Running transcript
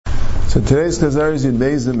So today's Chazar is Yud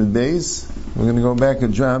Beis and Beis. We're going to go back a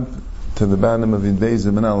drop to the bottom of Yud Beis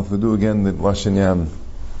and Aleph. We'll do again the Lashon Yam.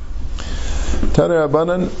 Tadar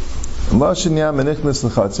Abanan, Lashon Yam Enichnas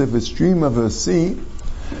L'Chatzir. If a stream of a sea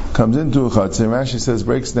comes into a Chatzir, Rashi says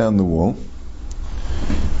breaks down the wall,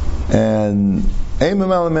 and you're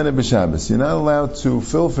not allowed to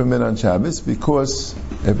fill from it on Shabbos because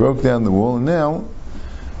it broke down the wall, and now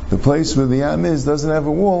the place where the Yam is doesn't have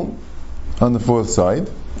a wall on the fourth side.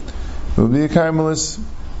 It will be a Carmelis.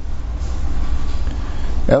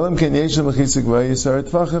 Unless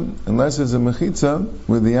there's a mechitza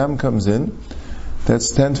where the Yam comes in,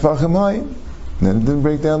 that's 10 Tfachim high. Then it didn't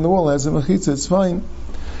break down the wall. As a mechitza, it's fine.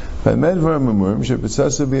 If you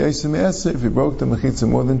broke the mechitza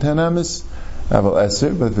more than 10 amis, but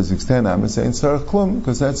if it's 10 amis, ain't sarach klum,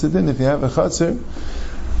 because that's the din. If you have a chatzir,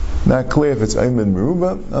 not clear if it's ayman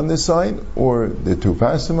meruba on this side or the two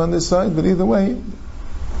pasim on this side, but either way,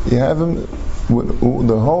 you have them.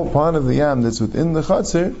 The whole part of the Yam that's within the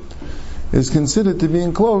chatzir is considered to be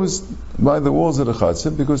enclosed by the walls of the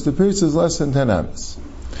chatzir because the pierce is less than 10 amis.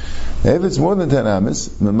 If it's more than 10 amis,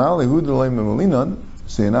 so you're not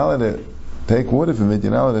allowed to take water from it,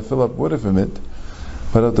 you're not allowed to fill up water from it.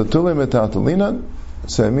 But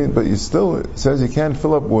you still, it says you can't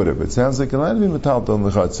fill up water, but it sounds like you're allowed to be metaltal in the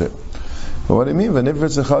chatzir. But what do you mean? If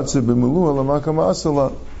it's a chatzir b'mulu alamakam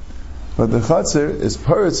asala, but the chatzir is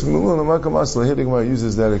paritz b'mulu alamakam asala. Here the Gemara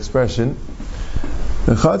uses that expression.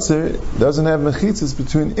 The chatzir doesn't have mechitzas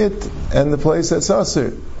between it and the place that's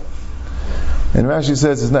asir. And Rashi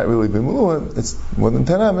says it's not really b'mulu, it's more than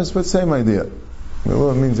 10 amis, but same idea.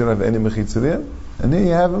 B'mulu means you don't have any mechitza there. And here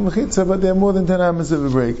you have a mechitza, but there are more than 10 amis of a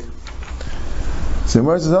break. So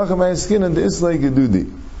Gemara says, "Hachamay skin and the Islay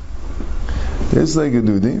Gedudi." The Islay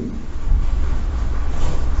Gedudi.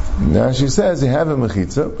 Now she says you have a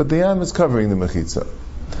mechitza, but the Yam is covering the mechitza.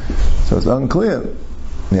 So it's unclear.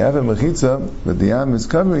 You have a mechitza, but the Yam is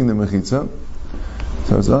covering the mechitza.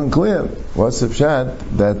 So it's unclear. What's the pshat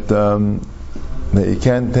that you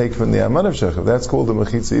can't take from the Yam of Shechav? That's called the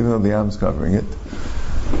mechitza, even though the Yam is covering it.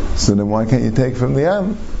 So then why can't you take from the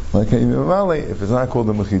Yam? Why can't you be Mamali? If it's not called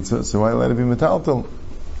the mechitza, so why let it be metaltal?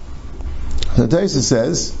 So Taisa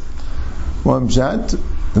says, one pshat,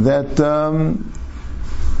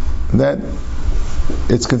 that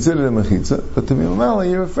it's considered a mechitza, but to be Mamali,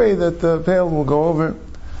 you're afraid that the pail will go over.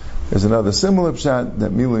 There's another similar pshat,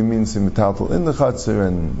 that milui means metaltal in the chatzir,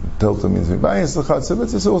 and tilta means bias the chatzir,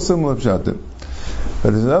 but it's all similar pshat.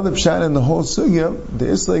 But there's another pshat in the whole sugya. The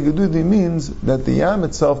Islay Gedudi means that the Yam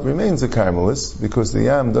itself remains a Carmelis, because the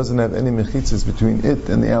Yam doesn't have any mechitzas between it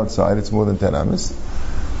and the outside, it's more than 10 amis.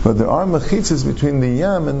 But there are mechitzas between the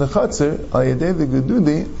Yam and the Chatzir. Ayadei the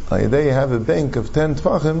Gedudi, ayadei you have a bank of 10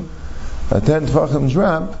 Tfachim, a 10 Tfachim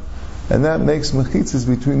drop, and that makes mechitzas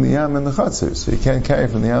between the Yam and the Chatzir. So you can't carry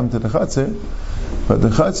from the Yam to the Chatzir, but the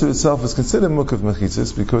Chatzir itself is considered mukav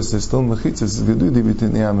mechitzas, because there's still mechitzas Gedudi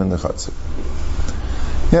between the Yam and the Chatzir.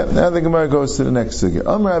 Yeah, now the Gemara goes to the next sugya.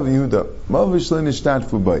 Amar Rav Yehuda, Mavi shlo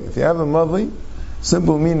nishtatfu bay. If you have a Mavi,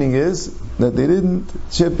 simple meaning is that they didn't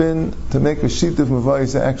chip in to make a sheet of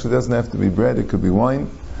Mavayis. It actually doesn't have to be bread, it could be wine.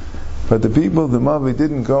 But the people, the Mavi,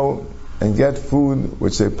 didn't go and get food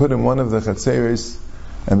which they put in one of the Chatzeris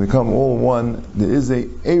and become all one. There is a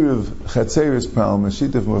Erev Chatzeris problem, a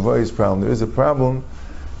sheet of Mavayis problem. There is a problem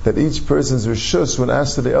that each person's Rishus would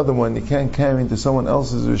ask to the other one. You can't carry into someone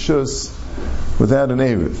else's Rishus without an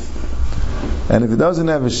Erev. And if it doesn't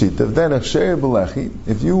have a shitav, then Aksher b'lechi,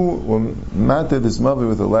 if you were mated this Mavi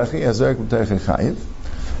with a lechi, Azarek b'teiche chayiv,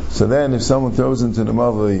 so then if someone throws into the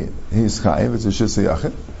Mavi, he's chayiv, it's a shisa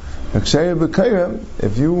yachid. Aksher b'kaira,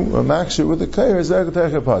 if you were maksher with a kaira, Azarek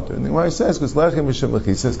b'teiche pater. And the Gemara says, because lechi mishum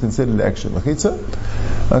mechitza is considered extra mechitza,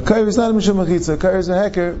 a kaira is not a mishum mechitza, a kaira is a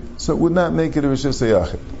heker, so it would not make it a shisa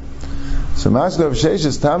yachid. So Maskav Sheish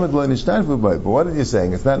is Tamid lo nishtatfu bay. But what are you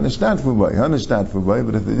saying? It's not nishtatfu bay. Nishtatfu bay.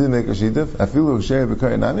 But if they didn't make a shitaf, afilu shei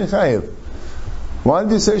b'kar nami chayiv. Why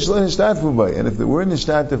did you say shlo nishtatfu bay? And if there were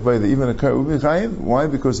nishtatfu bay, even a kar would be chayiv. Why?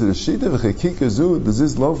 Because of the shitaf chekikazu. Does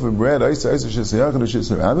this loaf of bread aisa shesayach and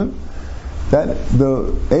shesarabim? That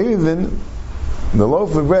the erevin, the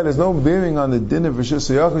loaf of bread, has no bearing on the din of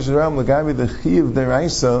shesayach and shesarabim. L'gabi the chiv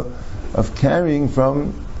deraisa of carrying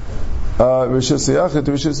from shesayach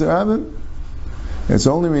to shesarabim. It's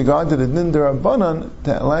only regard to the din derabanan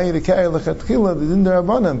to allow you to carry lechatchila the din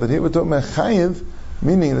derabanan. But here we're talking about chayiv,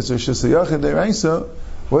 meaning that it's just a yachid deraisa.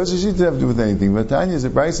 What does the shita have to do with anything? But Tanya is a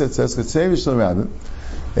brayso that says chatzeir shel rabbim.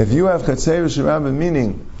 If you have chatzeir shel rabbim,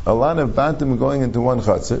 meaning a lot of bantim going into one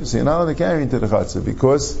chatzir, so you're not allowed to carry into the chatzir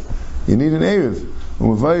because you need an erev. A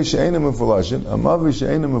mavi she'ena mefulashin, a mavi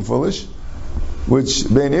she'ena mefulish, which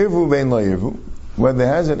bein irvu bein lo irvu, whether it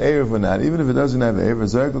has an erev or not, even if it doesn't have an erev,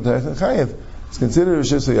 zarek l'teicha chayev, it's considered a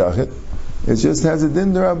rishus hayachid. It just has a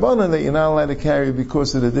din d'Rabbanan that you're not allowed to carry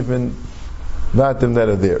because of the different vatim that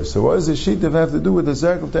are there. So what does the shitav have to do with the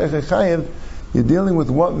zarek l'teicha chayev? You're dealing with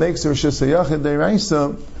what makes a rishus hayachid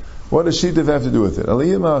deraisa. What does shitav have to do with it?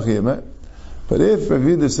 But if Rav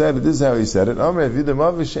Yehuda said it, this is how he said it. Amar Rav Yehuda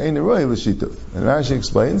mavi she'ein roy l'shitav. And Rashi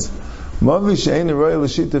explains, mavi she'ein roy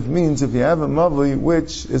l'shitav means if you have a mavi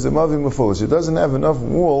which is a mavi mefulish, it doesn't have enough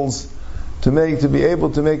walls to be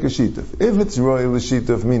able to make a shitav. If it's roy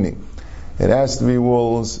l'shitav, meaning it has to be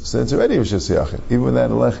walls, so it's already rishus hayachid, even without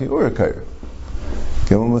a lechi or a kair.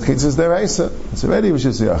 Gimel mechitzas deraisa, it's already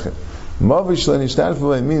rishus hayachid. Mavi she'ein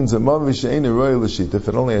ishtarfuvay means a mavi she'ein roy l'shitav.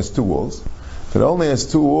 It only has 2 walls. If it only has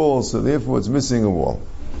 2 walls, so therefore it's missing a wall.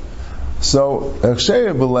 So,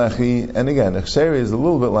 Echsheir b'lechi, and again, Echsheir is a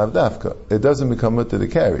little bit lavdafka. It doesn't become mutter to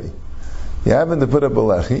carry. You happen to put up a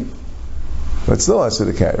lechi, but still has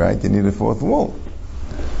to carry, right? You need a 4th wall.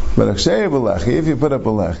 But Echsheir b'lechi, if you put up a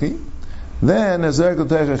lechi, then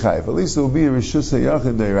at least it will be a rishus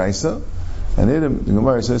hayachid deiraisa. And here the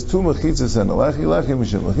Gemara says 2 mechitzas and a lechi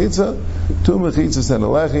mishum mechitza. 2 mechitzas and a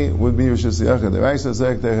lechi would be rishus hayachid deiraisa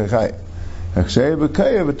zerek teichai. Achshei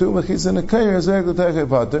b'kayah, but 2 mechitzas and a kayah is zerek teichai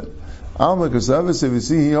pater. Alma kasavis, if you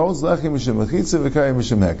see, he holds lechi mishum mechitza v'kayah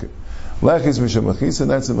mishum heker. Lechi is mishum mechitza,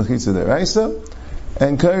 that's a mechitza deiraisa,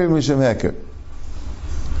 and kayah mishum heker.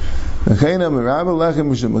 V'cheina merabah lechi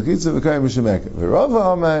mishum mechitza v'kayah mishum heker.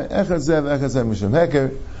 V'rava amar echad zev mishum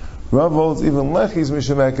heker. Rav holds even lechis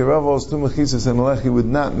mishum heker. Rav holds 2 mechitzas and a lechi would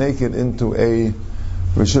not make it into a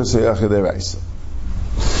rishus hayachid deiraisa.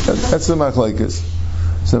 That's the machlokes.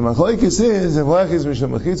 So machlokes is if lechis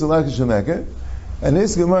mishum mechitza lechis mishum heker. And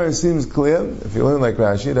this Gemara seems clear, if you learn like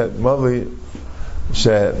Rashi, that mavi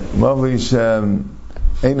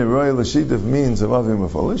ein a royal l'shitav means a mavi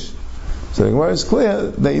mefolish. So the Gemara is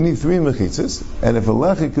clear that you need 3 mechitzas, and if a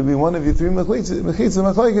lechi could be one of your 3 mechitzas,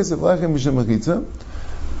 machlokes, if lechi mishum mechitza,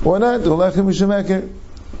 or not, or lechi mishum heker.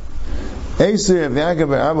 Eisir of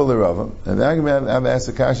Yaakov Abba l'Rava, and Yaakov Abba asked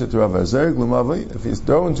a kasha to Rava, Zerg l'mavi, if he's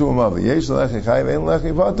thrown into a mavi, yesh lechi chayiv, ein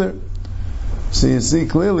lechi pater. So you see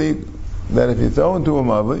clearly that if you throw into a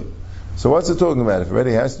mavi, so what's it talking about? If it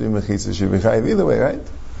already has to be mechitzas, should be chayiv either way, right?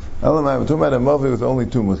 Elamai, we're talking about a mavi with only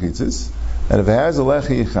 2 mechitzas, and if it has a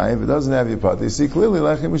lechi chayiv, it doesn't have your pater. You see clearly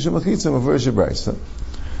lechi mishum mechitza mefurish brayso.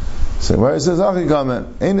 So where it says achi comment,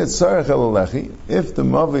 ain't it sarach el lechi? If the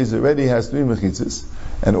mavi already has 3 mechitzas,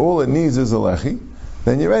 and all it needs is a lechi,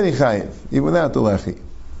 then you're already chayiv, even without the lechi.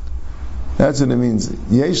 That's what it means.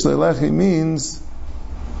 Yesh lechi means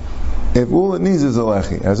if all it needs is a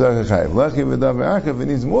lechi, azar chayiv. Lechi v'davar achav, it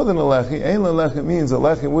needs more than a lechi. Ein lechi means a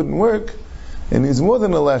lechi wouldn't work. It needs more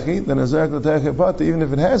than a lechi, then azar l'teichai pater, even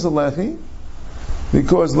if it has a lechi,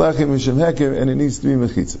 because lechi mishum heker, and it needs 3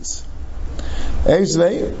 mechitzas.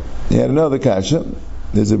 Eisvei, he had another kasha.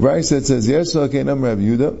 There's a brayse that says, yes, okay, number Rabbi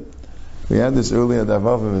Yehuda. We had this earlier,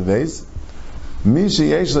 Davav and Beis. Misha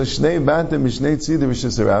yesh l'shnei batim mishnei tzida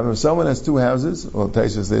rishus harabim. If someone has 2 houses, or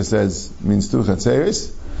Taisus there says, means 2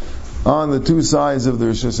 chatzeris, on the 2 sides of the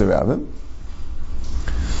rishus harabim.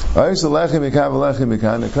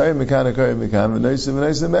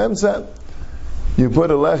 You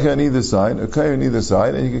put a lechi on either side, a kay on either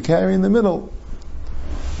side, and you can carry in the middle.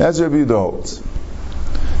 That's what Rabbi Yehuda holds.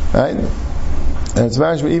 Right? And it's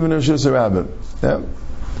mashma even rishus harabim. Yeah?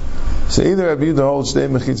 So either Rabbi Yehuda holds shtei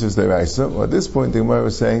mechitzas deraisa, or at this point the Gemara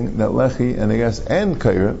was saying that lechi and I guess and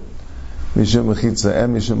kaira mishum mechitza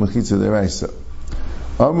and mishum mechitza deraisa.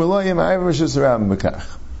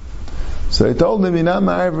 So he told him, you're not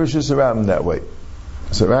ma'ariv rishus harabim that way.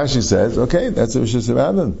 So Rashi says, okay, that's a rishus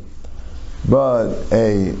harabim, but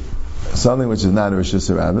something which is not a rishus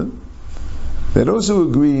harabim. They'd also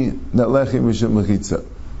agree that lechi mishum mechitza.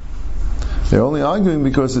 They're only arguing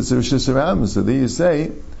because it's a rishus harabim. So there you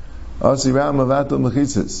say, asi ram avatul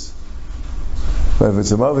mechitzas. But if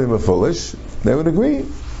it's a mavi mefulish, they would agree.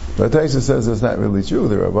 But Taisa says that's not really true.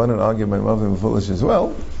 The Rabbanan argue by mavi mefulish as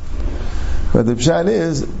well. But the pshat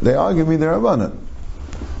is, they argue me the Rabbanan.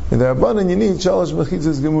 In the Rabbanan you need shalosh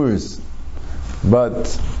mechitzas gemuris. But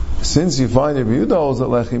since you find Rabbi Yehuda holds that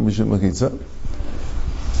lechi mishum mechitza,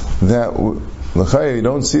 that l'chayah you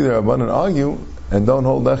don't see the Rabbanan argue and don't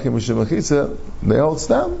hold lechi mishum mechitza, they hold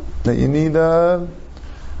stam that you need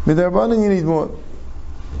with the Rabbanan you need more.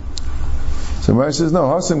 So Mara says no.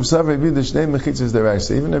 Hasam k'sav Rabbi Yehuda shnei mechitzas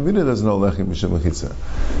deraisa. Even Rabbi Yehuda doesn't know lechi mishum mechitza.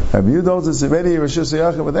 Rabbi Yehuda holds it's already a rishus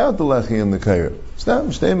hayachid without the lechi and the kair.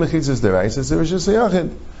 Stam shnei mechitzas deraisa. It's a rishus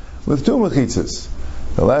hayachid with 2 mechitzas.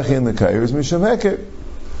 The lechi and the kair is mishum heker.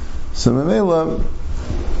 So Memela,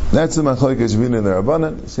 That's the machlokes Ravina and the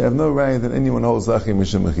Rabbanan. So you have no right that anyone holds Lechi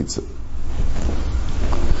Mishum Mechitza.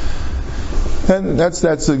 And that's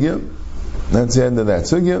that sugya. That's the end of that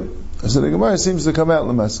sugya. So the Gemara seems to come out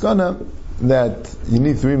l'maskana that you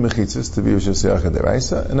need 3 mechitzas to be Rosh Hashanah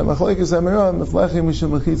deraisa, and the machlokes Amiram if Lechi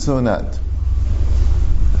Mishum Mechitza or not.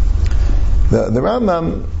 The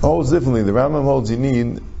Rambam holds differently. The Rambam holds you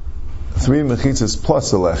need 3 mechitzas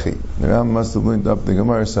plus a lechi. The Rambam must have linked up the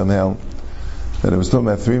Gemara somehow that it was talking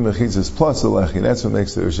about 3 mechitzas plus a lechi. That's what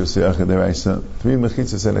makes the Rosh Hashanah deraisa. 3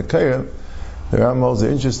 mechitzas and a kaya. The Rambam holds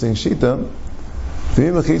an interesting shita. 3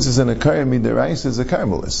 mechitzas and a kaya midiraisa is a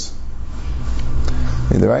karmelis.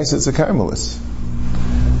 Midiraisa is a karmelis.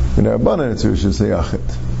 In our Rabbanan it's Rosh Hashanah.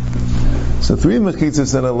 So 3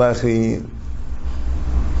 mechitzas and a lechi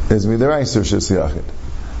is midiraisa Rosh Hashanah.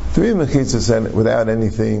 3 mechitzas and without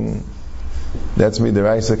anything, that's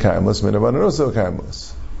midiraisa karmelis. Rabbanan also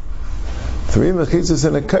karmelis. 3 mechitzas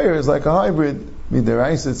and a kaya is like a hybrid.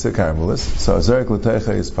 Midiraisa it's a karmelis. So Zarek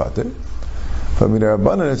L'Teicha is pater. But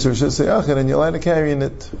Rabbanan it's Rosh Hashanah and you're allowed to carry in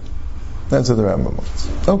it. That's what the Rambam wants.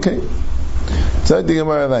 Okay. So the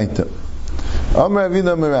Gemara Vaita. Amar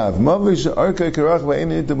Avina Merav. Mavi she'arka karach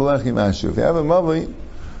ve'ein ita b'lechi mashu. If you have a mavi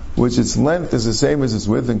which its length is the same as its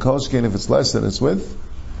width, and kol shkein if it's less than its width,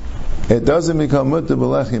 it doesn't become mutta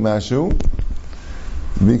b'lechi mashu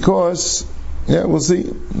because, we'll see.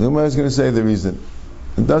 The Gemara is going to say the reason.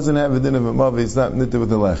 It doesn't have a din of a mavi. It's not nitta with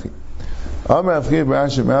the lechi. Amar Avchir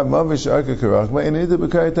B'Rashim Rav Mavi she'arka karach ve'ein ita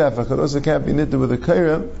b'kayra tefach. It also can't be nitta with a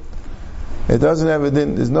kayra. It doesn't have a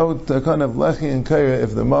din. There's no kind of lechi and kayra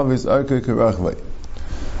if the mavi is arka karachvei.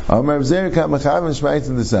 Amar B'Zer Kat Mechaven Shmaitz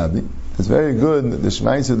in the Sabi. It's very good that the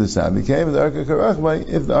Shmaitz of the Sabi came with the arka karachvei.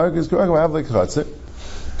 If the arka is karachvei, have like chatzer.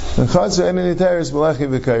 And chatzer any teres b'lechi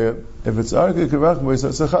v'kayra. If it's arka karachvei, so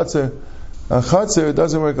it's a chatzer. A chatzer it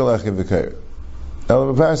doesn't work a lechi v'kayra.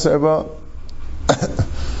 El b'pasar ba.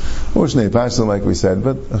 Or shnei pasar like we said,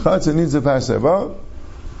 but a chatzer needs a pasar ba.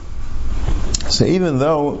 So even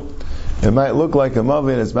though it might look like a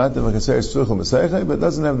mavi and it's matam v'kaseres psuchel m'seichai, but it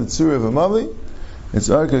doesn't have the tzura of a mavi. It's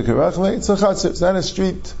arka karachvei. It's a chatzir. It's not a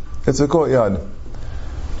street. It's a courtyard.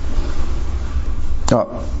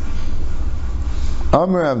 Amar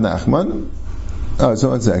Rav Nachman. So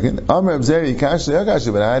 1 second. Amar Rav Zeri kasha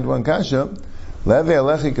yakasha, but I had one kasha. Leve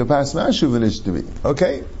alechi kapas mashu v'nishtari.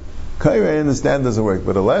 Okay. Kaira I understand doesn't work,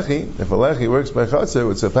 but a lechi, if a lechi works by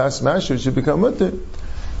chatzir, it's a pas mashu, it should become mutter.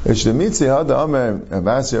 A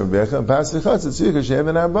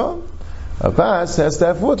pass has to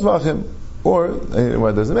have 4 tvachim. Or,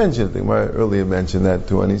 it doesn't mention it. The Gemara earlier mentioned that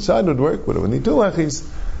 2 on each side would work, but it would need 2 lechis.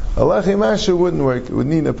 A lechi mashu wouldn't work. It would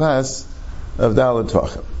need a pass of dalet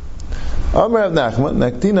tvachim. Amar Rav Nachman,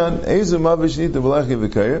 Naktinan, Ezu Mavish Nita B'lechi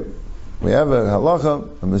V'Kayr. We have a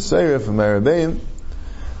halacha, a Messiah from Arabeim.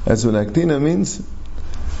 That's what Naktina means.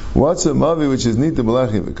 What's a Mavi which is Nita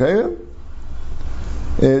B'lechi V'Kayr?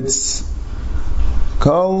 It's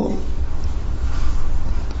Kol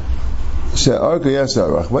She'arka Yasar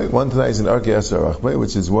Rachbay. One tonight is an Arka Yasar Rachbay,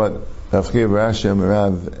 which is what Avchir B'Rashim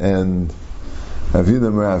Merav and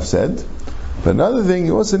Avidah Merav said. But another thing,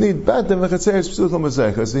 you also need Batam V'Chatzeres P'suchel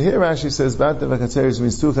M'Seicha. So here Rashi says Batam V'Chatzeres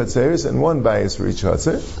means 2 Chatzeres and 1 bias for each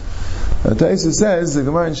Chatzer. And Taisa says the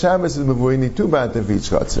Gemara in Shabbos is before you need 2 Batam for each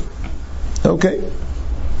Chatzer. Okay.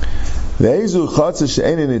 And what's a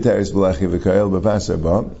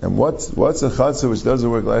chatzah which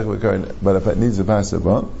doesn't work like v'kayr, but if it needs a passer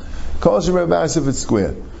ba? Calls you rebas if it's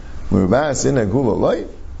square. Rebas in a gula light.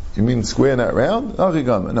 You mean square, not round? No, the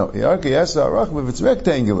arka yasar rachba if it's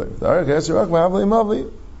rectangular. The arka yasar rachba havli mavli.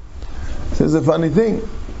 Says a funny thing.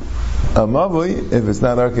 A mavli, if it's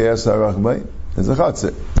not arka yasar rachba, is a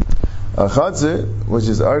chatzah. A chatzah, which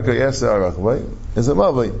is arka yasar rachba, is a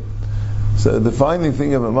mavli. So the defining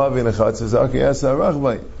thing of a mavi and a chatzah is arka yasar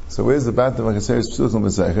rachbay. So where's the batam v'chaseres p'suchel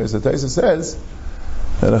m'seicha? So Taisa says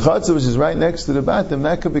that a chatzah which is right next to the batam,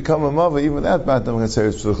 that could become a mavi even without batam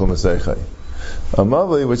v'chaseres p'suchel m'seicha. A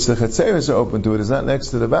mavi which the chatzeres are open to, it is not next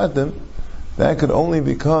to the batam, that could only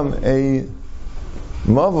become a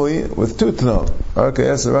mavi with 2 tnom, arka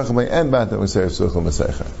yasar rachbay and batam v'chaseres p'suchel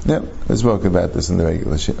m'seicha. Yeah, we spoke about this in the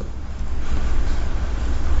regular shir.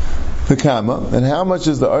 The kama, and how much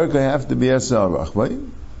does the arka have to be yasar rachbay?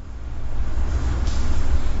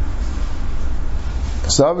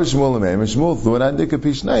 Savish Shmuel and Shmuel thought adika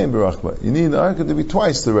pishnayim berachbay. You need the arka to be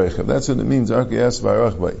twice the rechav. That's what it means. Arka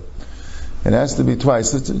yasar rachbay. It has to be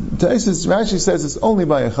twice. Rashi says it's only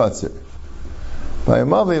by a chatzir. By a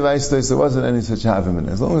mavi vaistos there wasn't any such havim.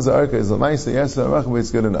 As long as the arka is l'maisa yasar rachbay,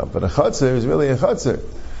 it's good enough. But a chatzir is really a chatzir.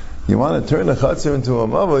 You want to turn a chatzir into a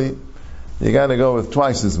mavi, you got to go with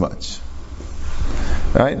twice as much.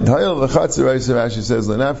 Right? Tahil v'chatzir Rashi says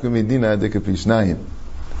l'nafka midina adika pishnayim.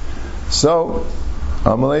 So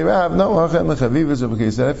Amalei Rav, no, hachem lechavivas, Rabbi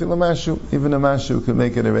Kiva said, even a mashu can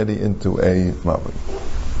make it already into a mavli.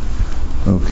 Okay.